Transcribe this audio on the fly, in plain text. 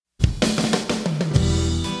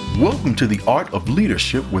Welcome to the Art of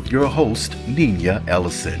Leadership with your host, Nina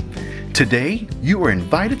Ellison. Today, you are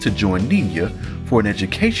invited to join Nina for an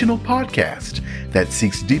educational podcast that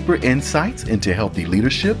seeks deeper insights into healthy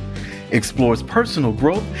leadership, explores personal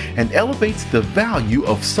growth, and elevates the value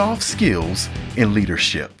of soft skills in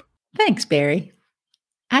leadership. Thanks, Barry.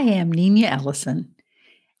 I am Nina Ellison.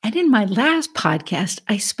 And in my last podcast,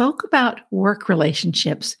 I spoke about work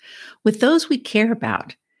relationships with those we care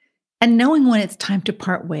about and knowing when it's time to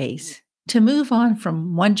part ways, to move on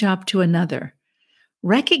from one job to another,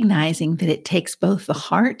 recognizing that it takes both the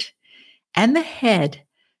heart and the head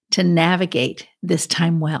to navigate this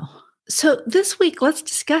time well. So this week, let's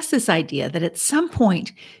discuss this idea that at some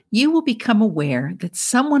point you will become aware that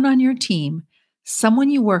someone on your team, someone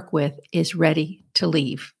you work with, is ready to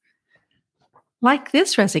leave. Like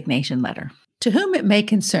this resignation letter. To whom it may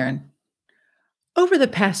concern, over the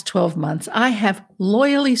past 12 months, I have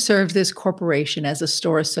loyally served this corporation as a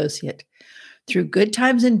store associate. Through good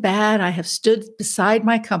times and bad, I have stood beside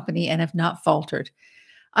my company and have not faltered.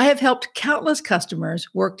 I have helped countless customers,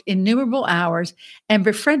 worked innumerable hours, and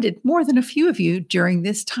befriended more than a few of you during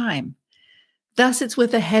this time. Thus, it's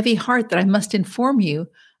with a heavy heart that I must inform you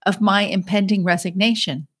of my impending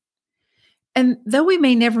resignation. And though we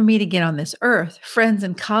may never meet again on this earth, friends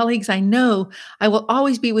and colleagues, I know I will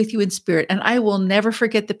always be with you in spirit, and I will never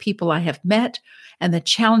forget the people I have met and the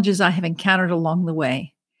challenges I have encountered along the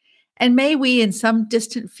way. And may we, in some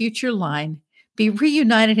distant future line, be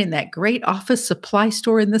reunited in that great office supply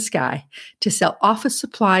store in the sky to sell office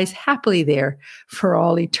supplies happily there for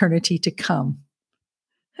all eternity to come.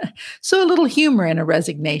 So a little humor in a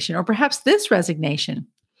resignation, or perhaps this resignation.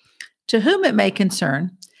 To whom it may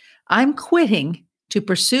concern, I'm quitting to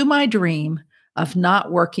pursue my dream of not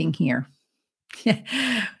working here.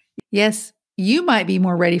 Yes, you might be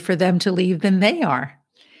more ready for them to leave than they are.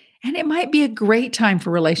 And it might be a great time for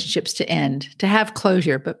relationships to end, to have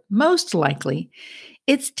closure, but most likely,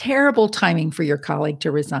 it's terrible timing for your colleague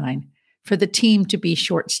to resign, for the team to be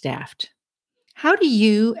short-staffed. How do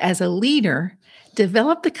you, as a leader,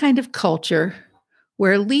 develop the kind of culture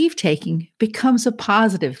where leave-taking becomes a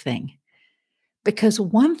positive thing? Because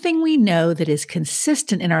one thing we know that is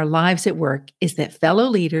consistent in our lives at work is that fellow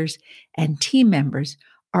leaders and team members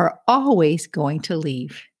are always going to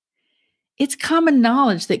leave. It's common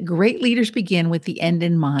knowledge that great leaders begin with the end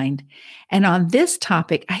in mind. And on this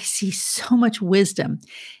topic, I see so much wisdom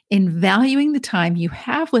in valuing the time you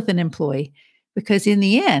have with an employee, because in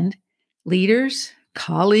the end, leaders,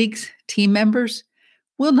 colleagues, team members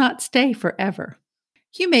will not stay forever.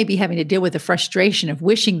 You may be having to deal with the frustration of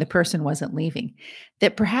wishing the person wasn't leaving,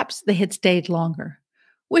 that perhaps they had stayed longer,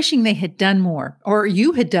 wishing they had done more, or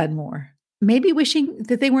you had done more. Maybe wishing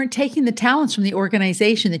that they weren't taking the talents from the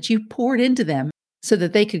organization that you poured into them so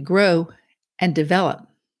that they could grow and develop.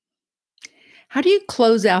 How do you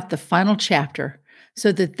close out the final chapter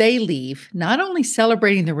so that they leave, not only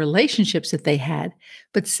celebrating the relationships that they had,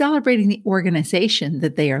 but celebrating the organization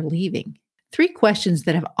that they are leaving? 3 questions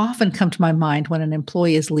that have often come to my mind when an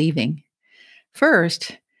employee is leaving.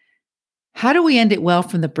 First, how do we end it well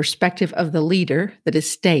from the perspective of the leader that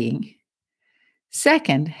is staying?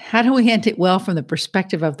 Second, how do we end it well from the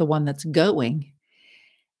perspective of the one that's going?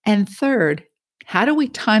 And third, how do we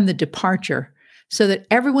time the departure so that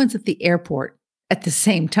everyone's at the airport at the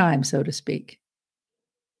same time, so to speak?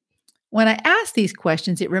 When I ask these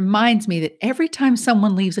questions, it reminds me that every time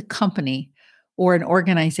someone leaves a company or an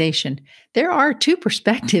organization, there are 2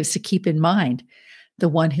 perspectives to keep in mind: the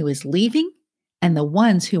one who is leaving and the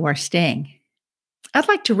ones who are staying. I'd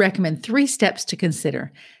like to recommend 3 steps to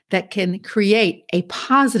consider that can create a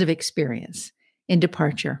positive experience in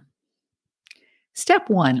departure. Step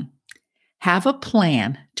 1, have a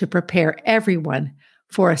plan to prepare everyone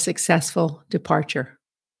for a successful departure.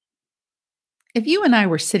 If you and I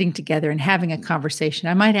were sitting together and having a conversation,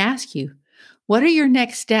 I might ask you, what are your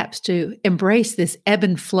next steps to embrace this ebb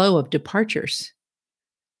and flow of departures?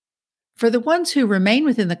 For the ones who remain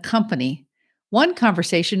within the company, one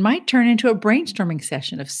conversation might turn into a brainstorming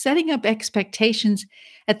session of setting up expectations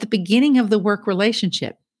at the beginning of the work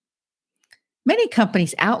relationship. Many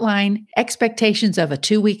companies outline expectations of a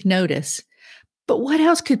 2-week notice, but what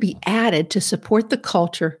else could be added to support the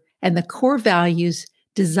culture and the core values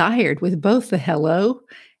desired with both the hello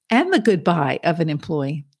and the goodbye of an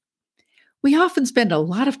employee? We often spend a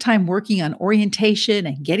lot of time working on orientation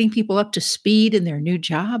and getting people up to speed in their new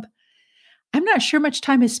job. I'm not sure much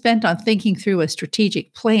time is spent on thinking through a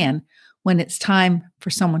strategic plan when it's time for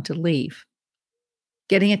someone to leave.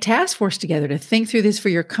 Getting a task force together to think through this for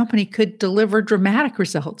your company could deliver dramatic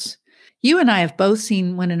results. You and I have both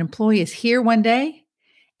seen when an employee is here one day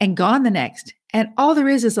and gone the next. And all there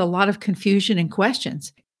is a lot of confusion and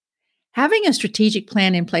questions. Having a strategic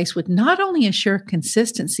plan in place would not only ensure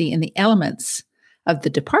consistency in the elements of the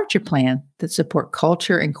departure plan that support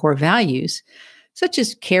culture and core values, such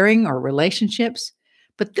as caring or relationships,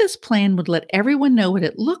 but this plan would let everyone know what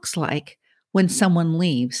it looks like when someone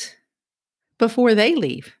leaves before they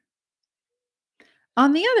leave.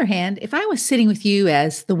 On the other hand, if I was sitting with you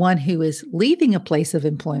as the one who is leaving a place of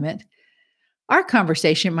employment, our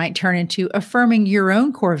conversation might turn into affirming your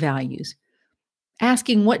own core values,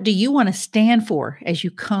 asking what do you want to stand for as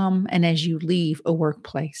you come and as you leave a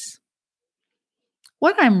workplace.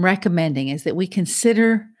 What I'm recommending is that we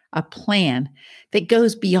consider a plan that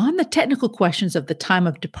goes beyond the technical questions of the time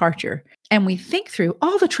of departure, and we think through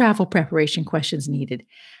all the travel preparation questions needed.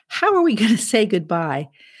 How are we going to say goodbye?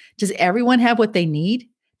 Does everyone have what they need?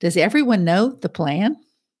 Does everyone know the plan?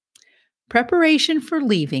 Preparation for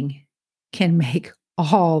leaving can make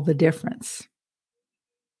all the difference.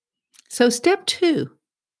 So, step 2,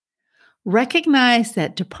 recognize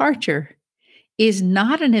that departure is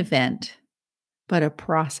not an event, but a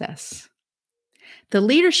process. The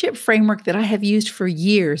leadership framework that I have used for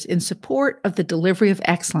years in support of the delivery of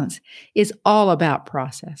excellence is all about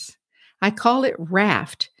process. I call it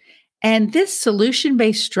RAFT, and this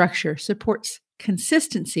solution-based structure supports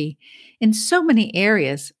consistency in so many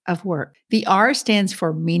areas of work. The R stands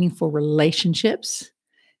for meaningful relationships.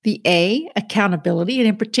 The A, accountability, and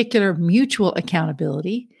in particular, mutual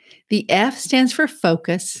accountability. The F stands for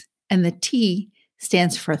focus, and the T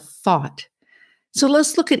stands for thought. So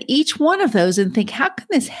let's look at each one of those and think, how can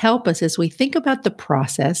this help us as we think about the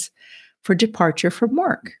process for departure from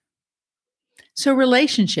work? So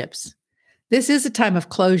relationships. This is a time of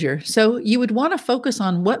closure, so you would want to focus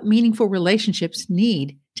on what meaningful relationships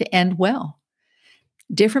need to end well.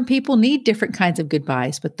 Different people need different kinds of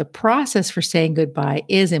goodbyes, but the process for saying goodbye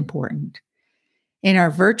is important. In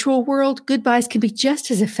our virtual world, goodbyes can be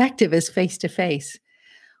just as effective as face-to-face.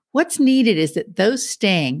 What's needed is that those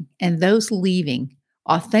staying and those leaving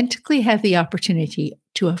authentically have the opportunity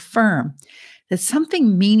to affirm that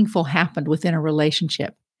something meaningful happened within a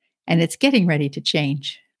relationship, and it's getting ready to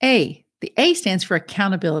change. The A stands for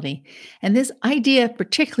accountability, and this idea,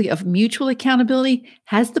 particularly of mutual accountability,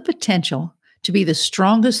 has the potential to be the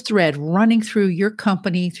strongest thread running through your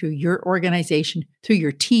company, through your organization, through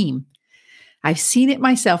your team. I've seen it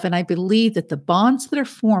myself, and I believe that the bonds that are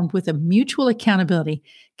formed with a mutual accountability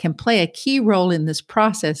can play a key role in this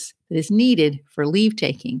process that is needed for leave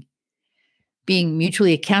taking. Being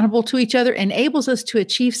mutually accountable to each other enables us to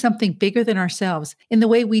achieve something bigger than ourselves in the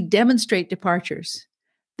way we demonstrate departures.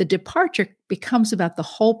 The departure becomes about the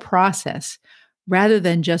whole process rather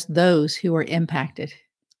than just those who are impacted.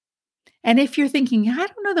 And if you're thinking, I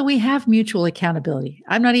don't know that we have mutual accountability,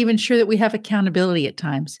 I'm not even sure that we have accountability at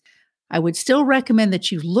times, I would still recommend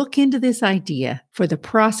that you look into this idea for the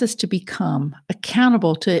process to become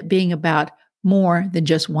accountable to it being about more than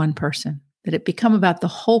just one person, that it become about the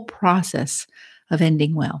whole process of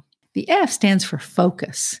ending well. The F stands for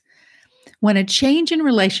focus. When a change in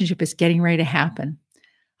relationship is getting ready to happen,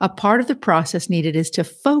 a part of the process needed is to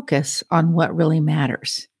focus on what really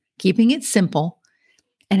matters, keeping it simple,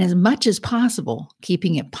 and as much as possible,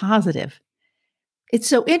 keeping it positive. It's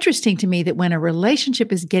so interesting to me that when a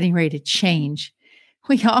relationship is getting ready to change,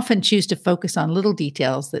 we often choose to focus on little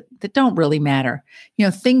details that don't really matter,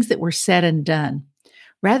 things that were said and done,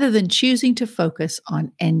 rather than choosing to focus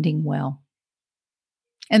on ending well.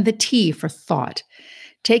 And the T for thought.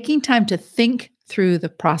 Taking time to think through the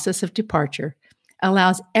process of departure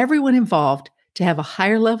allows everyone involved to have a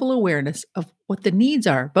higher level awareness of what the needs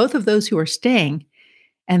are, both of those who are staying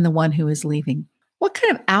and the one who is leaving. What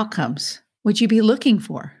kind of outcomes would you be looking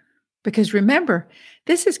for? Because remember,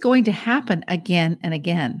 this is going to happen again and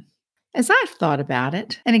again. As I've thought about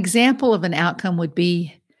it, an example of an outcome would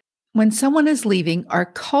be when someone is leaving, our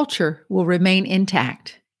culture will remain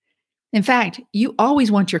intact. In fact, you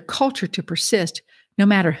always want your culture to persist no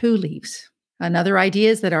matter who leaves. Another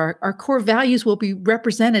idea is that our core values will be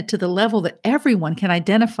represented to the level that everyone can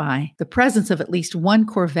identify the presence of at least one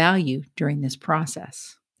core value during this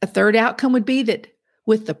process. A third outcome would be that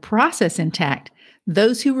with the process intact,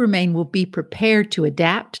 those who remain will be prepared to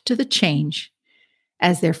adapt to the change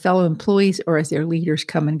as their fellow employees or as their leaders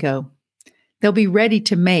come and go. They'll be ready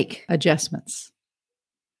to make adjustments.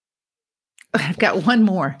 I've got one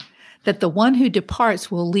more, that the one who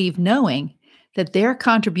departs will leave knowing that their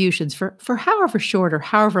contributions for however short or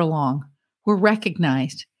however long were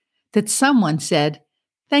recognized, that someone said,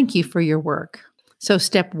 thank you for your work. So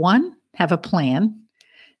step 1, have a plan.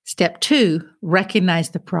 Step 2,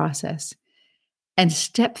 recognize the process. And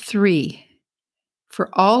step 3, For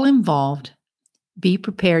all involved, be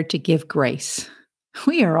prepared to give grace.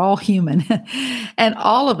 We are all human, and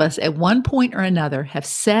all of us at one point or another have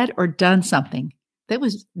said or done something that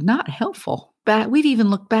was not helpful. But we'd even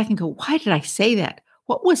look back and go, why did I say that?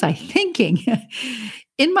 What was I thinking?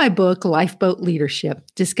 In my book, Lifeboat Leadership,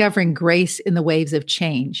 Discovering Grace in the Waves of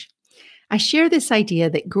Change, I share this idea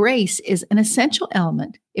that grace is an essential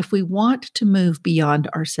element if we want to move beyond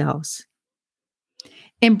ourselves.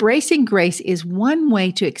 Embracing grace is one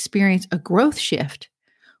way to experience a growth shift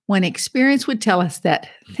when experience would tell us that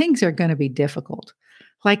things are going to be difficult,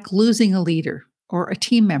 like losing a leader or a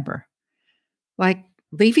team member, like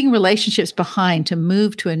leaving relationships behind to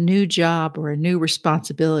move to a new job or a new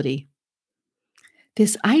responsibility.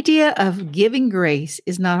 This idea of giving grace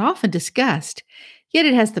is not often discussed, yet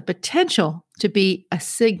it has the potential to be a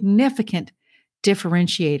significant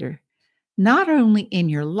differentiator, not only in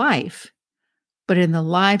your life, but in the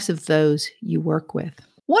lives of those you work with.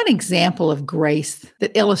 One example of grace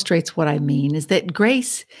that illustrates what I mean is that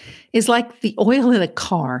grace is like the oil in a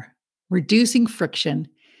car, reducing friction,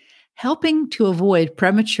 helping to avoid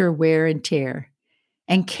premature wear and tear,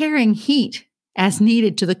 and carrying heat as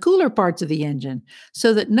needed to the cooler parts of the engine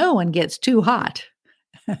so that no one gets too hot.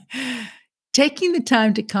 Taking the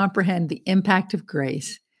time to comprehend the impact of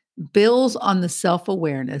grace builds on the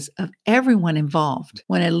self-awareness of everyone involved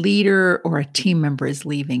when a leader or a team member is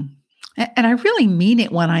leaving. And I really mean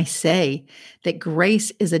it when I say that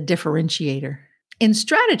grace is a differentiator. In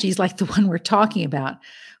strategies like the one we're talking about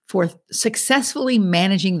for successfully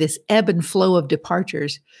managing this ebb and flow of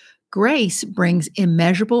departures, grace brings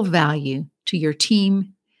immeasurable value to your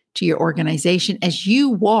team, to your organization as you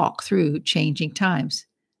walk through changing times.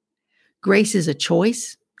 Grace is a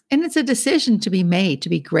choice, and it's a decision to be made to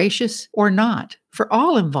be gracious or not for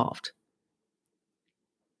all involved.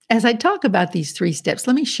 As I talk about these 3 steps,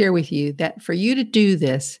 let me share with you that for you to do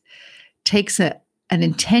this takes an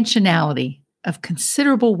intentionality of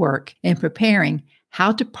considerable work in preparing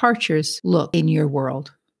how departures look in your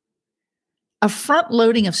world. A front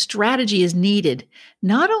loading of strategy is needed,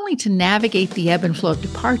 not only to navigate the ebb and flow of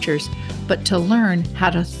departures, but to learn how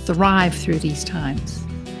to thrive through these times.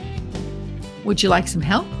 Would you like some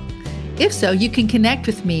help? If so, you can connect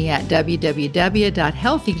with me at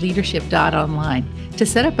www.healthyleadership.online to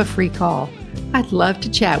set up a free call. I'd love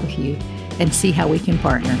to chat with you and see how we can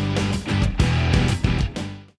partner.